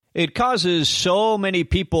It causes so many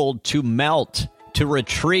people to melt, to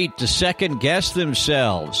retreat, to second-guess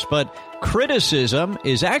themselves. But criticism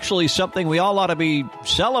is actually something we all ought to be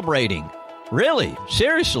celebrating. Really,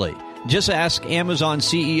 seriously. Just ask Amazon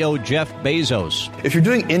CEO Jeff Bezos. If you're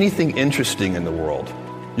doing anything interesting in the world,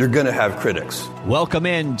 you're going to have critics. Welcome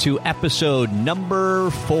in to episode number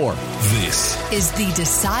 4. This is the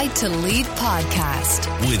Decide to Lead podcast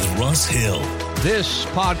with Russ Hill. This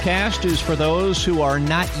podcast is for those who are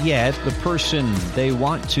not yet the person they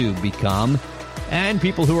want to become, and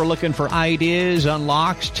people who are looking for ideas,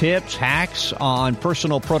 unlocks, tips, hacks on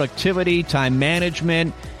personal productivity, time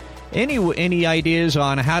management, any ideas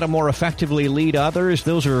on how to more effectively lead others.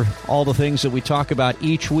 Those are all the things that we talk about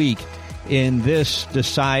each week in this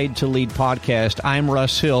Decide to Lead podcast. I'm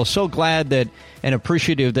Russ Hill. So glad that and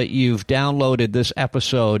appreciative that you've downloaded this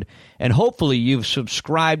episode, and hopefully you've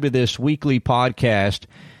subscribed to this weekly podcast.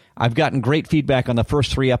 I've gotten great feedback on the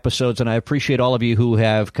first 3 episodes, and I appreciate all of you who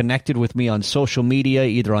have connected with me on social media,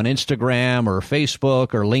 either on Instagram or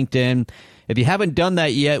Facebook or LinkedIn. If you haven't done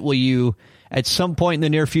that yet, will you at some point in the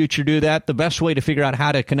near future do that? The best way to figure out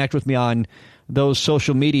how to connect with me on those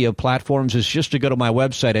social media platforms is just to go to my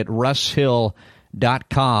website at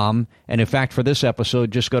russhill.com. And in fact, for this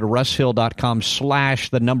episode, just go to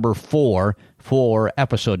russhill.com/4 for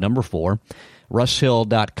episode number 4,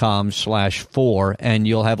 russhill.com/4, and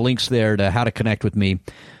you'll have links there to how to connect with me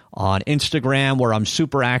on Instagram, where I'm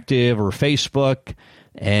super active, or Facebook,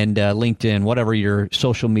 and LinkedIn, whatever your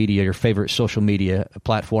favorite social media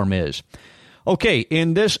platform is. Okay,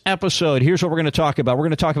 in this episode, here's what we're going to talk about. We're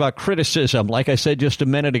going to talk about criticism, like I said just a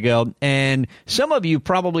minute ago. And some of you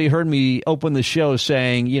probably heard me open the show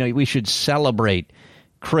saying, we should celebrate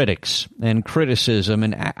critics and criticism.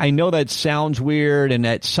 And I know that sounds weird, and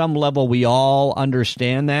at some level we all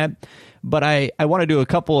understand that. But I want to do a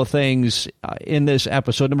couple of things in this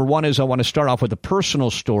episode. Number one is I want to start off with a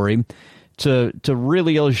personal story to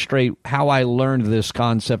really illustrate how I learned this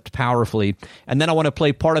concept powerfully. And then I want to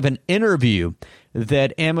play part of an interview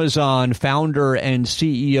that Amazon founder and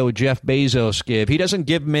CEO Jeff Bezos give. He doesn't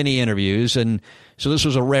give many interviews, and so this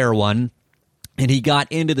was a rare one. And he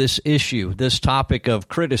got into this issue, this topic of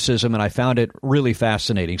criticism, and I found it really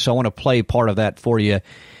fascinating. So I want to play part of that for you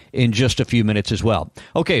in just a few minutes as well.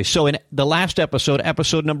 Okay, so in the last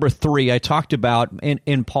episode number 3, I talked about,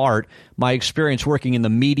 in part, my experience working in the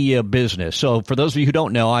media business. So for those of you who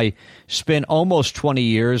don't know, I spent almost 20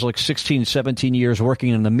 years, like 16, 17 years working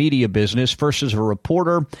in the media business, first as a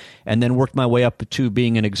reporter, and then worked my way up to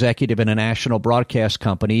being an executive in a national broadcast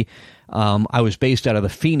company. I was based out of the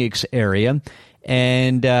Phoenix area,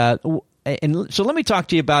 and so let me talk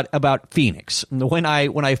to you about Phoenix. When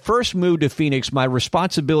I first moved to Phoenix, my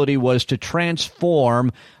responsibility was to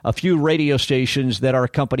transform a few radio stations that our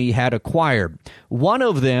company had acquired. One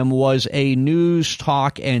of them was a news,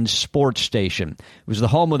 talk, and sports station. It was the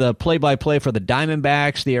home of the play-by-play for the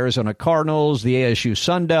Diamondbacks, the Arizona Cardinals, the ASU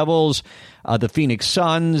Sun Devils, the Phoenix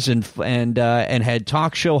Suns, and had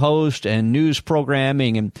talk show hosts and news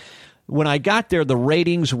programming. And when I got there, the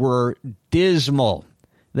ratings were dismal.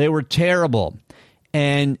 They were terrible.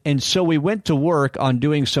 And so we went to work on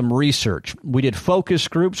doing some research. We did focus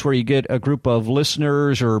groups where you get a group of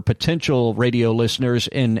listeners or potential radio listeners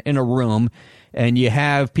in a room, and you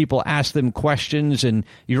have people ask them questions, and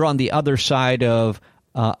you're on the other side of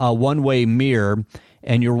a one-way mirror,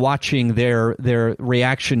 and you're watching their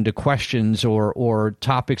reaction to questions or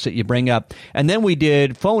topics that you bring up. And then we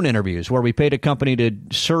did phone interviews where we paid a company to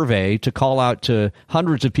survey, to call out to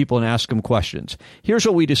hundreds of people and ask them questions. Here's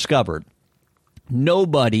what we discovered.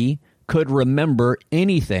 Nobody could remember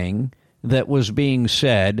anything that was being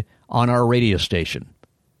said on our radio station.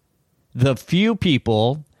 The few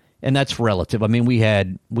people, and that's relative. I mean, we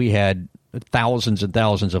had thousands and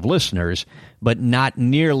thousands of listeners, but not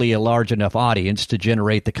nearly a large enough audience to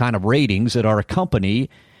generate the kind of ratings that our company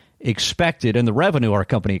expected and the revenue our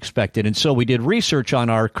company expected. And so we did research on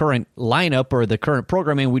our current lineup or the current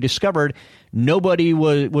programming. We discovered nobody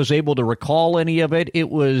was able to recall any of it. It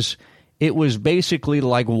was basically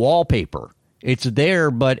like wallpaper. It's there,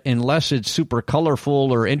 but unless it's super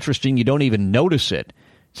colorful or interesting, you don't even notice it.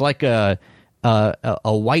 It's like a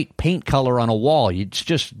white paint color on a wall. It's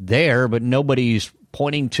just there, but nobody's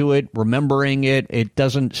pointing to it, remembering it. It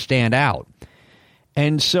doesn't stand out.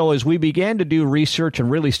 And so as we began to do research and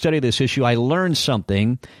really study this issue, I learned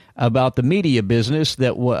something about the media business,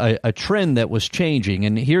 that a trend that was changing.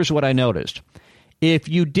 And here's what I noticed. If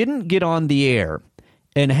you didn't get on the air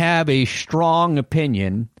and have a strong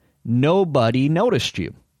opinion, nobody noticed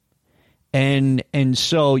you. And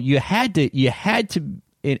so you had to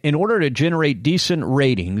in order to generate decent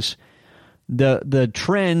ratings, the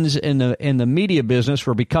trends in the media business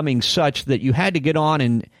were becoming such that you had to get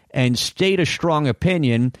on and state a strong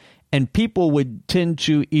opinion, and people would tend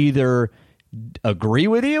to either agree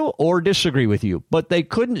with you or disagree with you, but they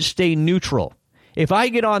couldn't stay neutral. If I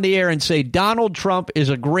get on the air and say Donald Trump is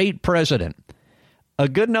a great president, a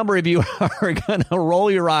good number of you are going to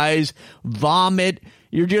roll your eyes, vomit.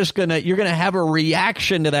 You're going to have a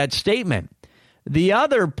reaction to that statement. The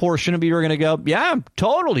other portion of you are going to go, yeah,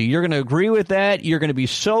 totally. You're going to agree with that. You're going to be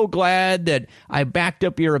so glad that I backed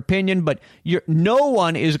up your opinion. But no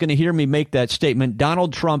one is going to hear me make that statement,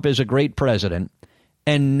 Donald Trump is a great president,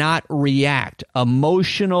 and not react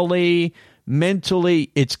emotionally,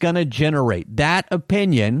 mentally. It's going to generate that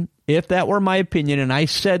opinion. If that were my opinion and I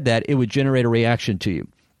said that, it would generate a reaction to you.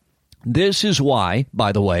 This is why,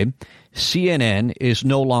 by the way, CNN is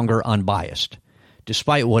no longer unbiased.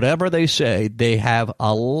 Despite whatever they say, they have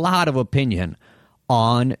a lot of opinion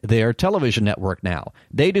on their television network now.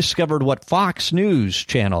 They discovered what Fox News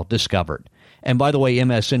channel discovered. And by the way,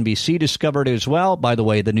 MSNBC discovered it as well. By the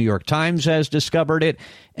way, the New York Times has discovered it.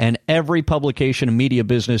 And every publication and media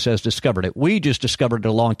business has discovered it. We just discovered it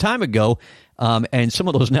a long time ago. And some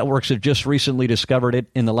of those networks have just recently discovered it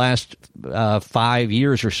in the last 5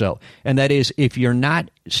 years or so. And that is, if you're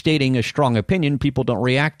not stating a strong opinion, people don't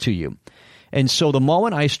react to you. And so the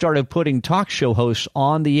moment I started putting talk show hosts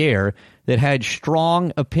on the air that had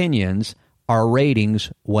strong opinions, our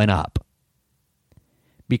ratings went up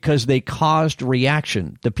because they caused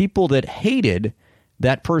reaction. The people that hated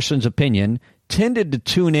that person's opinion tended to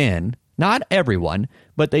tune in, not everyone,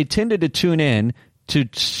 but they tended to tune in to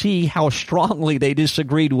see how strongly they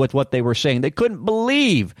disagreed with what they were saying. They couldn't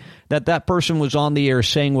believe that that person was on the air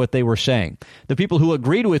saying what they were saying. The people who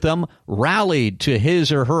agreed with them rallied to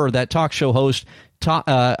his or her, that talk show host,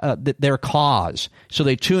 their cause. So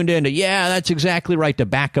they tuned in to, yeah, that's exactly right, to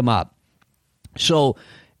back them up. So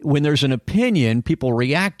when there's an opinion, people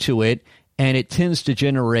react to it, and it tends to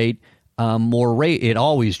generate it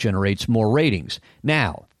always generates more ratings.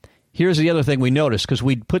 Now, here's the other thing we noticed, because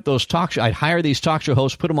we'd put those I'd hire these talk show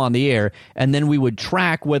hosts, put them on the air, and then we would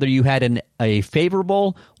track whether you had a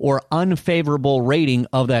favorable or unfavorable rating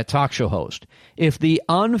of that talk show host. If the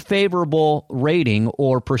unfavorable rating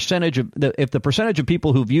or if the percentage of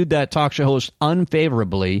people who viewed that talk show host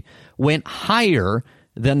unfavorably went higher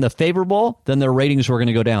than the favorable, then their ratings were going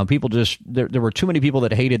to go down. People there were too many people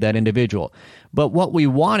that hated that individual. But what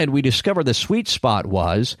we discovered the sweet spot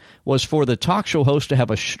was for the talk show host to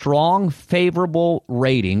have a strong favorable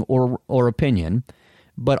rating or opinion,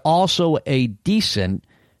 but also a decent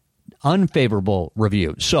unfavorable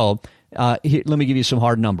review. So let me give you some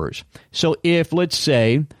hard numbers. So if, let's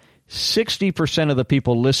say, 60% of the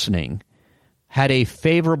people listening had a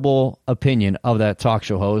favorable opinion of that talk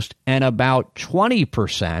show host, and about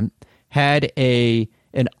 20% had an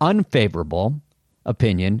unfavorable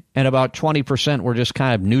opinion, and about 20% were just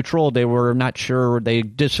kind of neutral. They were not sure, they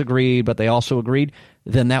disagreed, but they also agreed.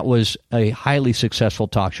 Then that was a highly successful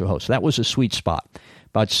talk show host. That was a sweet spot.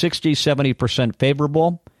 About 60-70%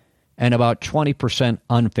 favorable and about 20%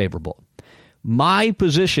 unfavorable. My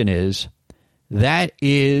position is that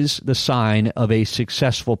is the sign of a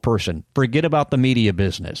successful person. Forget about the media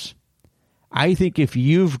business. I think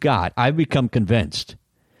I've become convinced,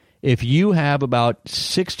 if you have about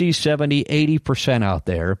 60, 70, 80% out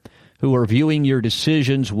there who are viewing your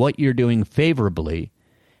decisions, what you're doing favorably,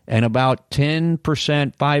 and about 10%,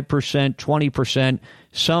 5%, 20%,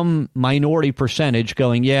 some minority percentage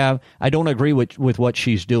going, yeah, I don't agree with what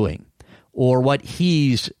she's doing or what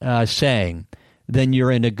he's saying, then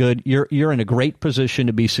you're in a great position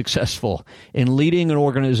to be successful in leading an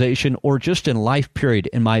organization or just in life, period,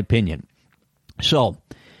 in my opinion. So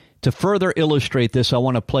to further illustrate this, I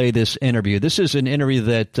want to play this interview. This is an interview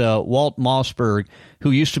that Walt Mossberg,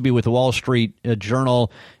 who used to be with the Wall Street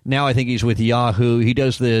Journal, now I think he's with Yahoo. He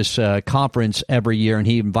does this conference every year, and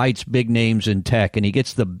he invites big names in tech, and he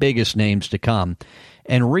gets the biggest names to come.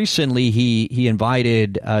 And recently, he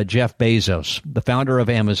invited Jeff Bezos, the founder of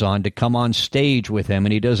Amazon, to come on stage with him,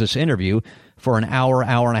 and he does this interview for an hour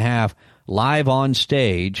and a half, live on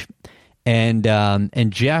stage. And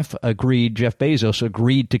Jeff Bezos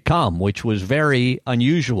agreed to come, which was very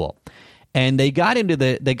unusual. And they got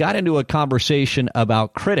into a conversation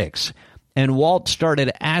about critics. And Walt started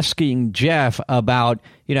asking Jeff about,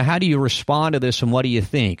 how do you respond to this and what do you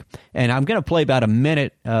think? And I'm going to play about a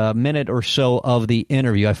minute or so of the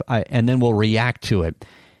interview, and then we'll react to it.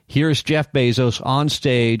 Here's Jeff Bezos on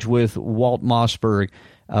stage with Walt Mossberg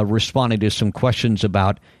responding to some questions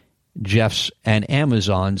about Jeff's and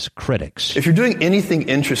Amazon's critics. If you're doing anything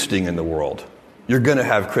interesting in the world, you're going to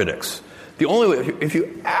have critics. The only way, if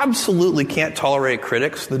you absolutely can't tolerate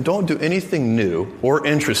critics, then don't do anything new or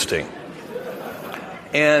interesting.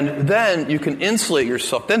 And then you can insulate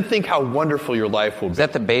yourself. Then think how wonderful your life will be. Is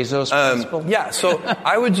that the Bezos principle? Yeah. So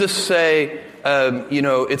I would just say,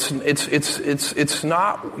 it's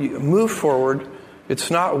not, move forward. It's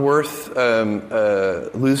not worth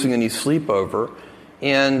losing any sleep over.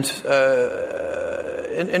 And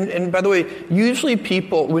by the way, usually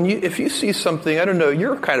people, if you see something, I don't know,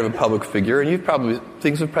 you're kind of a public figure, and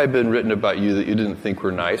things have probably been written about you that you didn't think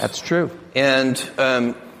were nice. That's true. And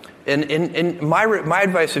my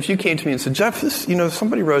advice, if you came to me and said, Jeff, this,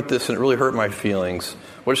 somebody wrote this and it really hurt my feelings,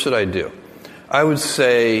 what should I do? I would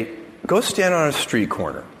say, go stand on a street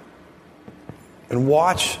corner and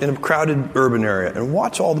watch in a crowded urban area and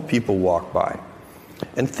watch all the people walk by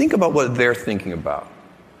and think about what they're thinking about.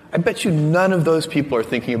 I bet you none of those people are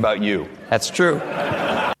thinking about you. That's true.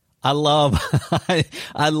 I love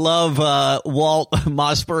Walt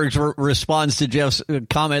Mossberg's response to Jeff's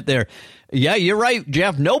comment there. Yeah, you're right,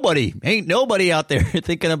 Jeff. Ain't nobody out there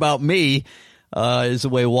thinking about me, is the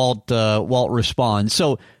way Walt responds.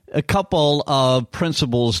 So a couple of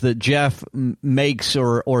principles that Jeff makes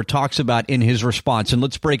or talks about in his response, and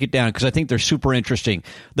let's break it down because I think they're super interesting.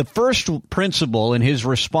 The first principle in his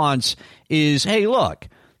response is, hey, look,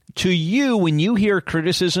 to you, when you hear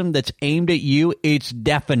criticism that's aimed at you, it's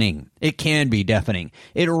deafening. It can be deafening.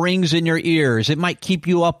 It rings in your ears. It might keep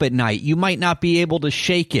you up at night. You might not be able to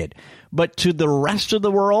shake it. But to the rest of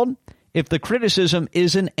the world, if the criticism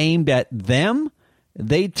isn't aimed at them,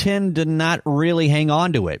 they tend to not really hang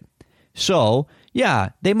on to it. So, yeah,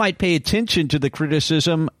 they might pay attention to the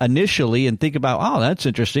criticism initially and think about, oh, that's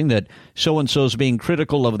interesting that so-and-so is being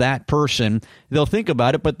critical of that person. They'll think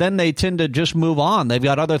about it, but then they tend to just move on. They've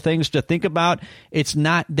got other things to think about.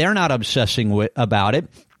 They're not obsessing about it.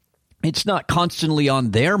 It's not constantly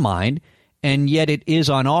on their mind, and yet it is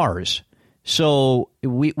on ours. So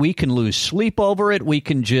we can lose sleep over it. We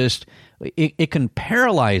can it can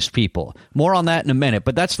paralyze people. More on that in a minute.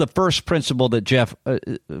 But that's the first principle that Jeff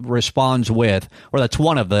responds with, or that's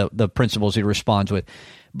one of the principles he responds with.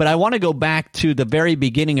 But I want to go back to the very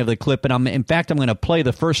beginning of the clip, and I'm going to play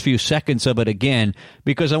the first few seconds of it again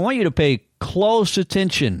because I want you to pay close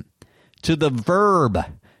attention to the verb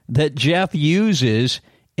that Jeff uses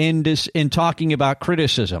in talking about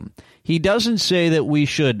criticism. He doesn't say that we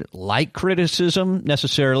should like criticism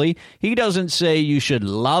necessarily. He doesn't say you should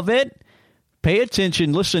love it. Pay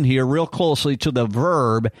attention, listen here real closely to the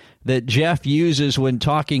verb that Jeff uses when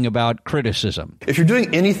talking about criticism. If you're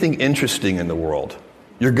doing anything interesting in the world,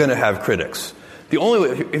 you're going to have critics. The only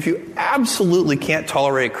way, if you absolutely can't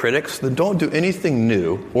tolerate critics, then don't do anything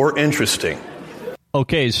new or interesting.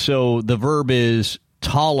 Okay, so the verb is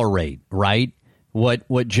tolerate, right?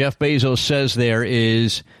 What Jeff Bezos says there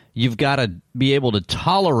is you've got to be able to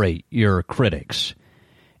tolerate your critics.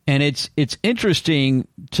 And it's interesting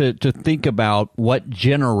to think about what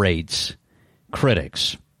generates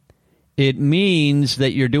critics. It means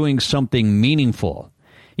that you're doing something meaningful.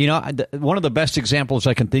 One of the best examples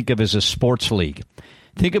I can think of is a sports league.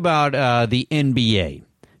 Think about the NBA.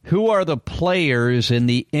 Who are the players in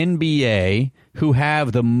the NBA who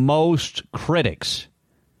have the most critics?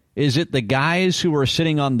 Is it the guys who are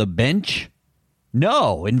sitting on the bench?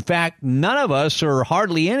 No. In fact, none of us, or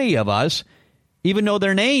hardly any of us, even know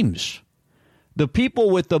their names. The people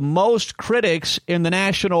with the most critics in the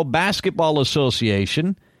National Basketball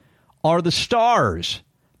Association are the stars,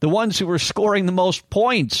 the ones who are scoring the most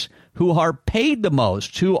points, who are paid the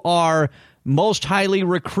most, who are most highly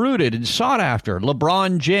recruited and sought after.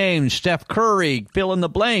 LeBron James, Steph Curry, fill in the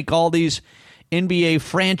blank, all these NBA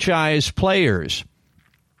franchise players.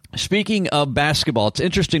 Speaking of basketball, it's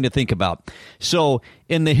interesting to think about. So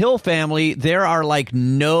in the Hill family, there are like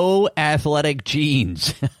no athletic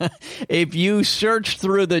genes. If you search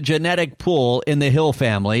through the genetic pool in the Hill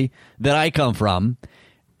family that I come from,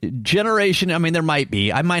 there might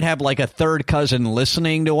be. I might have like a third cousin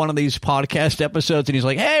listening to one of these podcast episodes, and he's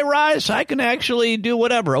like, hey, Rice, I can actually do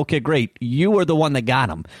whatever. Okay, great. You were the one that got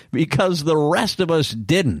him because the rest of us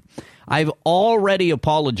didn't. I've already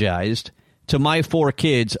apologized to my 4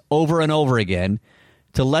 kids over and over again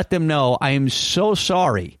to let them know I am so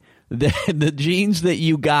sorry that the genes that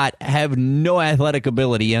you got have no athletic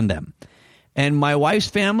ability in them. And my wife's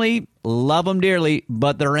family, love them dearly,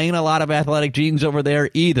 but there ain't a lot of athletic genes over there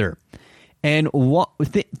either. And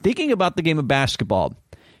thinking about the game of basketball,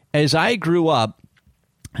 as I grew up,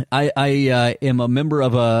 I am a member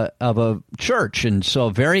of a church, and so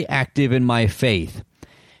very active in my faith.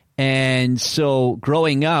 And so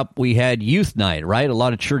growing up, we had youth night, right? A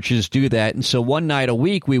lot of churches do that. And so one night a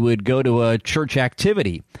week, we would go to a church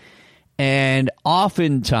activity. And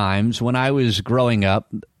oftentimes when I was growing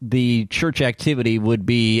up, the church activity would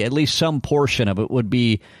be, at least some portion of it would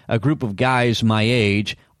be a group of guys my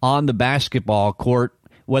age on the basketball court,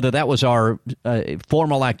 whether that was our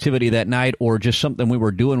formal activity that night or just something we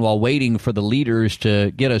were doing while waiting for the leaders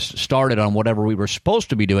to get us started on whatever we were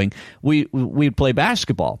supposed to be doing. We'd play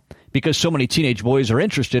basketball because so many teenage boys are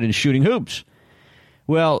interested in shooting hoops.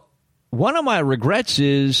 Well, one of my regrets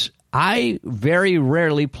is I very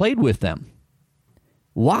rarely played with them.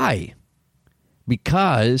 Why?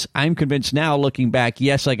 Because I'm convinced now, looking back,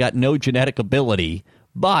 yes, I got no genetic ability,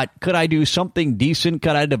 but could I do something decent?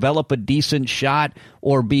 Could I develop a decent shot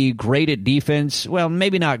or be great at defense? Well,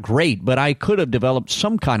 maybe not great, but I could have developed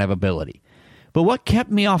some kind of ability. But what kept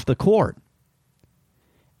me off the court?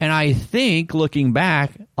 And I think, looking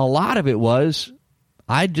back, a lot of it was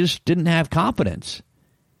I just didn't have confidence.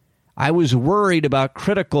 I was worried about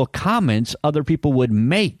critical comments other people would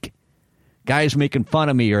make. Guys making fun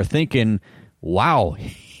of me or thinking, wow,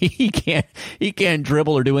 he can't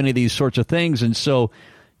dribble or do any of these sorts of things. And so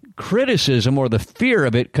criticism or the fear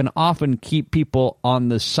of it can often keep people on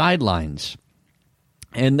the sidelines.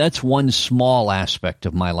 And that's one small aspect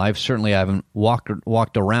of my life. Certainly I haven't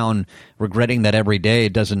walked around regretting that every day.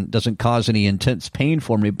 It doesn't cause any intense pain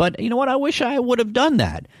for me. But you know what? I wish I would have done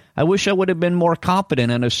that. I wish I would have been more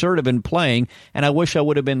confident and assertive in playing, and I wish I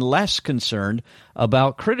would have been less concerned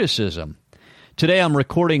about criticism. Today I'm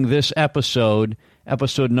recording this episode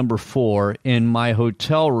number 4, in my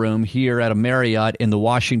hotel room here at a Marriott in the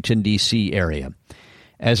Washington, D.C. area.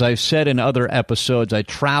 As I've said in other episodes, I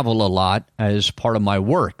travel a lot as part of my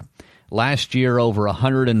work. Last year, over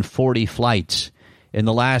 140 flights. In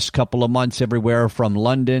the last couple of months, everywhere from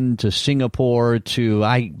London to Singapore to,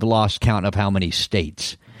 I've lost count of how many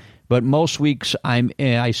states. But most weeks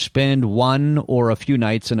I spend one or a few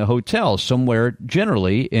nights in a hotel somewhere,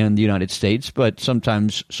 generally in the United States, but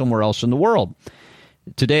sometimes somewhere else in the world.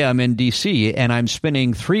 Today I'm in D.C., and I'm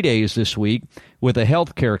spending 3 days this week with a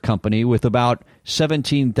healthcare company with about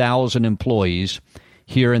 17,000 employees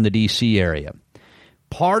here in the D.C. area.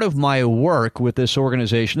 Part of my work with this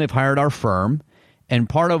organization, they've hired our firm, and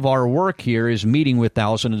part of our work here is meeting with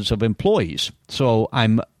thousands of employees. So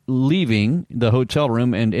I'm leaving the hotel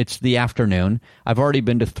room, and it's the afternoon. I've already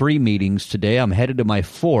been to 3 meetings today. I'm headed to my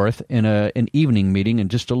 4th in an evening meeting in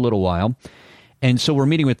just a little while. And so we're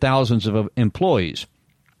meeting with thousands of employees.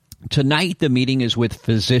 Tonight, the meeting is with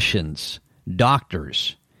physicians,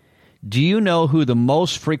 doctors. Do you know who the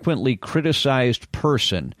most frequently criticized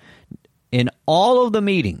person in all of the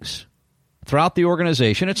meetings throughout the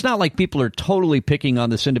organization? It's not like people are totally picking on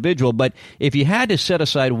this individual, but if you had to set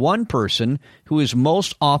aside one person who is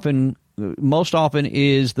most often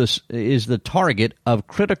is the target of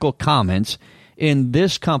critical comments in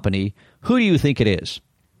this company, who do you think it is?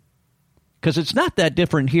 Because it's not that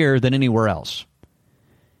different here than anywhere else.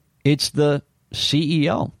 It's the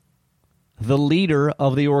CEO, the leader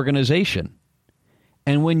of the organization.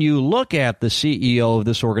 And when you look at the CEO of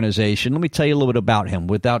this organization, let me tell you a little bit about him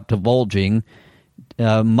without divulging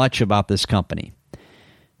much about this company.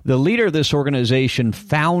 The leader of this organization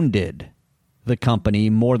founded the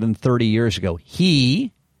company more than 30 years ago.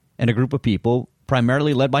 He and a group of people,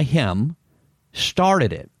 primarily led by him,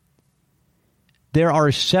 started it. There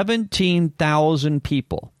are 17,000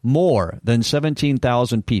 people, more than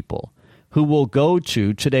 17,000 people, who will go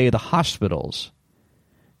to today the hospitals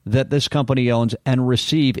that this company owns and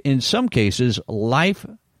receive, in some cases,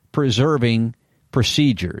 life-preserving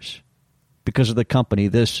procedures because of the company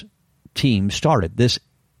this team started, this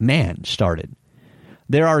man started.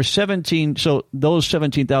 There are so those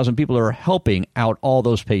 17,000 people are helping out all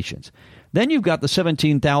those patients. Then you've got the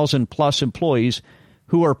 17,000 plus employees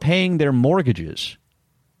who are paying their mortgages,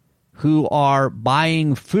 who are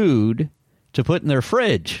buying food to put in their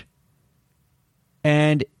fridge.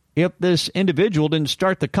 And if this individual didn't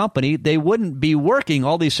start the company, they wouldn't be working.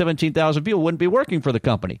 All these 17,000 people wouldn't be working for the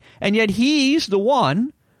company. And yet he's the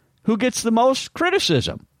one who gets the most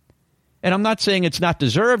criticism. And I'm not saying it's not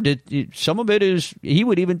deserved. Some of it is, he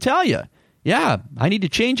would even tell you, yeah, I need to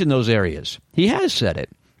change in those areas. He has said it.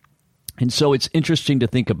 And so it's interesting to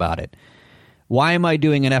think about it. Why am I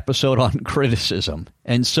doing an episode on criticism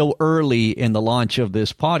and so early in the launch of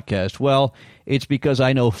this podcast? Well, it's because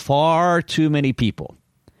I know far too many people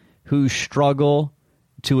who struggle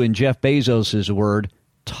to, in Jeff Bezos' word,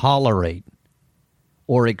 tolerate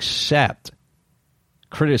or accept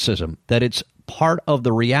criticism, that it's part of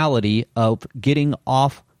the reality of getting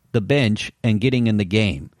off the bench and getting in the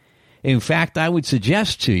game. In fact, I would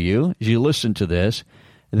suggest to you, as you listen to this,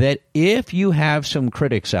 that if you have some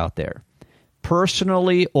critics out there,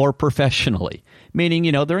 personally or professionally, meaning,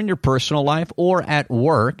 they're in your personal life or at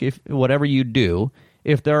work, if whatever you do,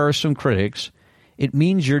 if there are some critics, it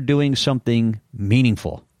means you're doing something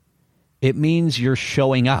meaningful. It means you're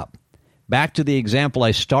showing up. Back to the example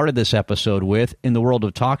I started this episode with in the world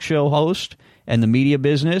of talk show host and the media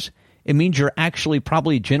business, it means you're actually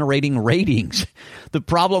probably generating ratings. The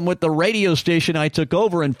problem with the radio station I took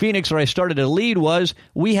over in Phoenix where I started to lead was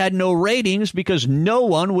we had no ratings because no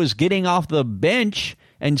one was getting off the bench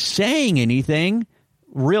and saying anything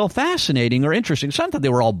real fascinating or interesting. It's not that they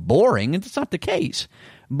were all boring. It's not the case.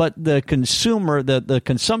 But the consumer, the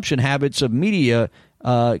consumption habits of media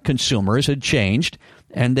consumers had changed,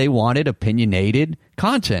 and they wanted opinionated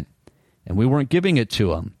content, and we weren't giving it to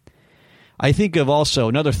them. I think of also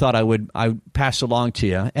another thought I pass along to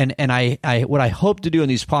you, and I what I hope to do in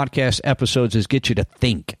these podcast episodes is get you to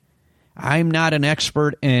think. I'm not an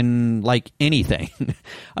expert in anything.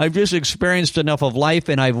 I've just experienced enough of life,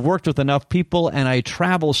 and I've worked with enough people, and I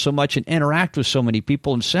travel so much and interact with so many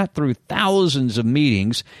people and sat through thousands of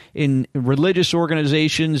meetings in religious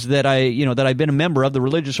organizations that I've been a member of, the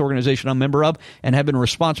religious organization I'm a member of, and have been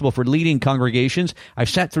responsible for leading congregations. I've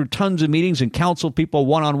sat through tons of meetings and counseled people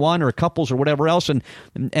one-on-one or couples or whatever else, and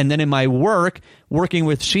then in my working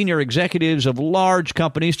with senior executives of large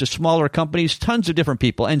companies to smaller companies, tons of different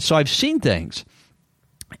people. And so I've seen things.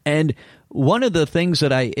 And one of the things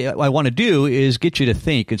that I want to do is get you to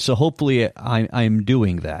think. And so hopefully I'm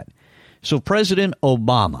doing that. So President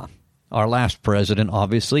Obama, our last president,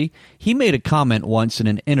 obviously, he made a comment once in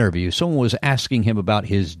an interview. Someone was asking him about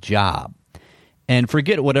his job. And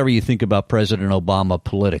forget whatever you think about President Obama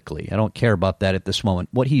politically. I don't care about that at this moment.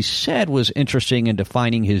 What he said was interesting in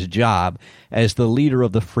defining his job as the leader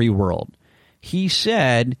of the free world. He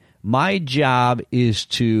said, my job is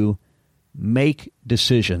to make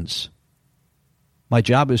decisions. My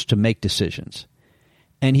job is to make decisions.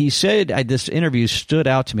 And he said, this interview stood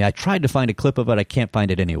out to me. I tried to find a clip of it. I can't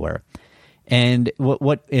find it anywhere. And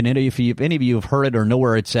if any of you have heard it or know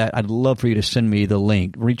where it's at, I'd love for you to send me the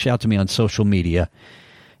link. Reach out to me on social media,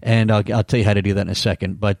 and I'll tell you how to do that in a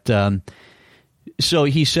second. But so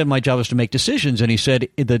he said, my job is to make decisions. And he said,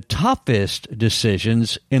 the toughest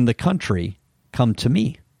decisions in the country come to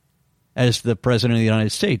me as the president of the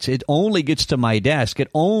United States. It only gets to my desk. It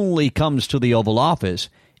only comes to the Oval Office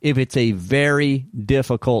if it's a very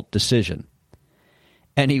difficult decision.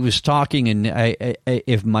 And he was talking, and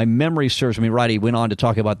if my memory serves me right, he went on to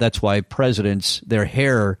talk about that's why presidents, their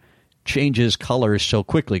hair changes colors so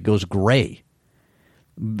quickly, it goes gray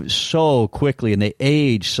so quickly, and they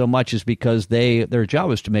age so much is because their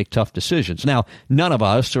job is to make tough decisions. Now, none of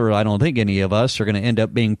us, or I don't think any of us, are going to end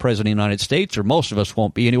up being president of the United States, or most of us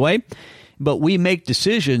won't be anyway. But we make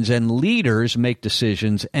decisions, and leaders make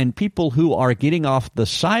decisions, and people who are getting off the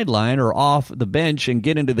sideline or off the bench and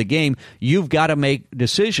get into the game, you've got to make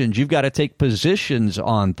decisions. You've got to take positions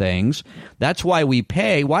on things. That's why we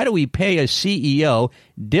pay. Why do we pay a CEO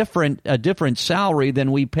a different salary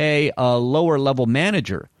than we pay a lower level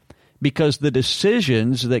manager? Because the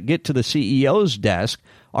decisions that get to the CEO's desk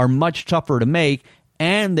are much tougher to make,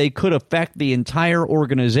 and they could affect the entire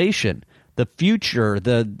organization, the future,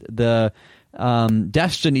 the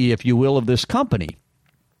destiny, if you will, of this company.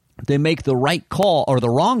 They make the right call or the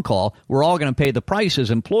wrong call, we're all going to pay the price as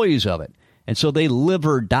employees of it. And so they live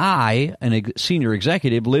or die, a senior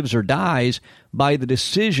executive lives or dies by the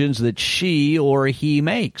decisions that she or he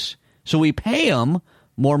makes. So we pay them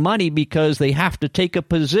more money because they have to take a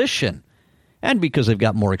position and because they've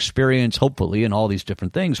got more experience, hopefully, in all these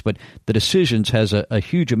different things. But the decisions has a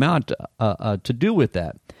huge amount to do with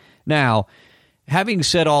that. Now, having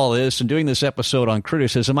said all this and doing this episode on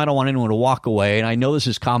criticism, I don't want anyone to walk away, and I know this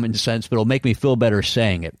is common sense, but it'll make me feel better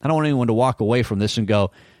saying it. I don't want anyone to walk away from this and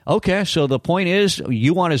go, okay, so the point is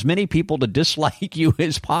you want as many people to dislike you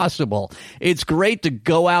as possible. It's great to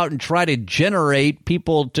go out and try to generate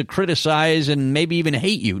people to criticize and maybe even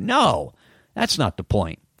hate you. No, that's not the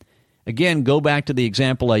point. Again, go back to the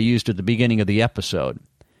example I used at the beginning of the episode.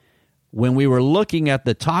 When we were looking at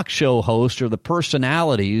the talk show host or the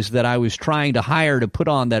personalities that I was trying to hire to put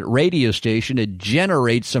on that radio station to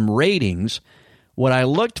generate some ratings, what I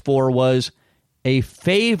looked for was a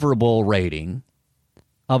favorable rating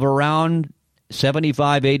of around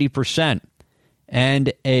 75-80%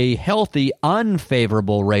 and a healthy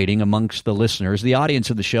unfavorable rating amongst the listeners, the audience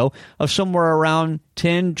of the show, of somewhere around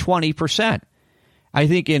 10-20%. I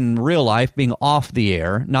think in real life, being off the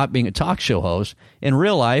air, not being a talk show host, in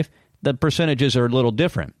real life, the percentages are a little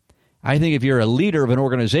different. I think if you're a leader of an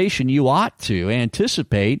organization, you ought to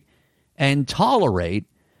anticipate and tolerate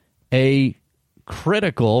a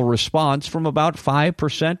critical response from about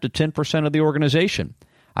 5% to 10% of the organization.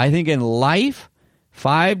 I think in life,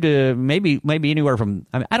 5 to maybe anywhere from,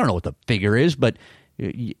 I don't know what the figure is, but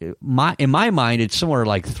in my mind, it's somewhere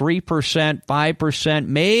like 3%, 5%,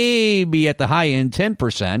 maybe at the high end,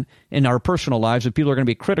 10% in our personal lives that people are going to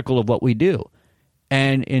be critical of what we do.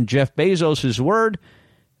 And in Jeff Bezos' word,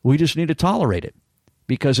 we just need to tolerate it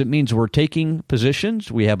because it means we're taking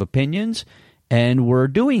positions, we have opinions, and we're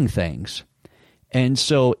doing things. And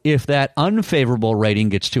so if that unfavorable rating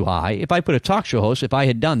gets too high, if I put a talk show host, if I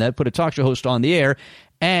had done that, put a talk show host on the air,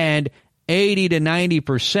 and 80 to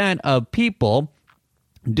 90% of people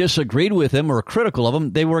disagreed with him or were critical of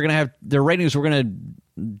him, they were going to have their ratings were going to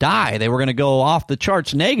die. They were going to go off the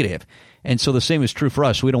charts negative. And so the same is true for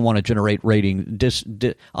us. We don't want to generate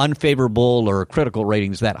unfavorable or critical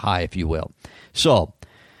ratings that high, if you will. So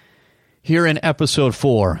here in episode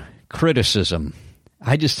 4, criticism.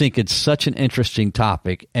 I just think it's such an interesting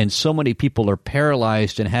topic, and so many people are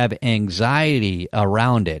paralyzed and have anxiety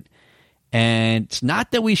around it. And it's not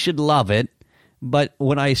that we should love it, but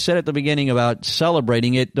when I said at the beginning about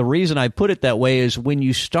celebrating it, the reason I put it that way is when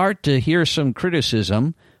you start to hear some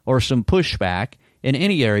criticism or some pushback in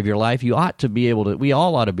any area of your life, we all ought to be able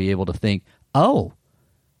to think, oh,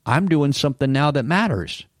 I'm doing something now that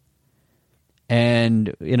matters.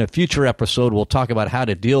 And in a future episode, we'll talk about how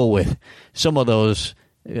to deal with some of those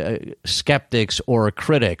skeptics or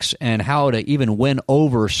critics and how to even win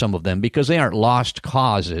over some of them because they aren't lost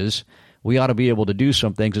causes. We ought to be able to do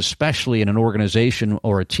some things, especially in an organization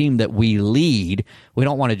or a team that we lead. We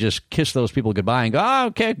don't want to just kiss those people goodbye and go, oh,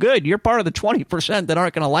 okay, good. You're part of the 20% that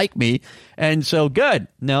aren't going to like me. And so good.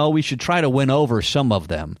 No, we should try to win over some of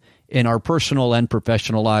them in our personal and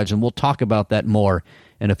professional lives. And we'll talk about that more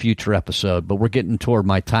in a future episode. But we're getting toward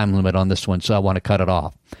my time limit on this one, so I want to cut it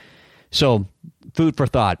off. So food for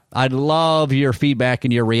thought. I'd love your feedback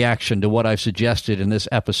and your reaction to what I've suggested in this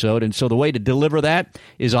episode. And so the way to deliver that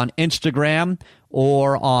is on Instagram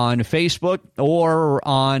or on Facebook or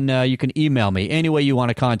on, you can email me any way you want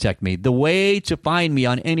to contact me. The way to find me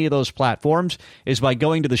on any of those platforms is by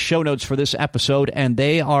going to the show notes for this episode, and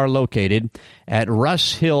they are located at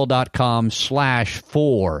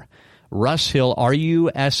russhill.com/4. Russhill,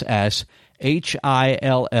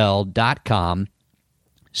 RUSSHILL.com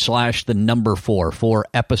 /4 for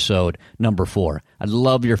episode number 4. I'd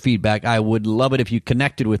love your feedback. I would love it if you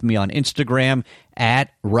connected with me on Instagram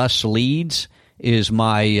at Russ Leads is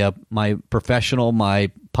my professional,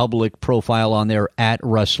 my public profile on there at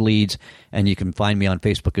Russ Leads, and you can find me on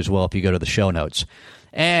Facebook as well if you go to the show notes.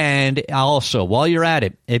 And also, while you're at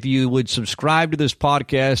it, if you would subscribe to this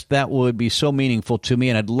podcast, that would be so meaningful to me,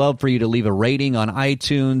 and I'd love for you to leave a rating on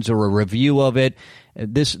iTunes or a review of it.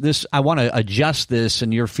 This I want to adjust this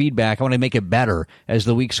and your feedback. I want to make it better as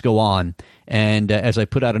the weeks go on and as I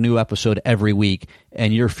put out a new episode every week,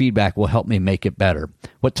 and your feedback will help me make it better.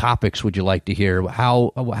 What topics would you like to hear?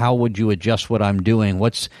 How would you adjust what I'm doing?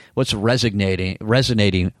 What's resonating,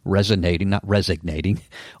 not resignating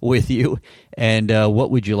with you? And what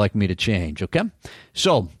would you like me to change? Okay?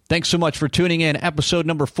 So thanks so much for tuning in. Episode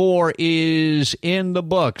number 4 is in the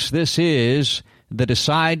books. This is the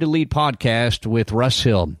Decide to Lead podcast with Russ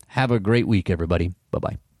Hill. Have a great week, everybody.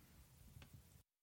 Bye-bye.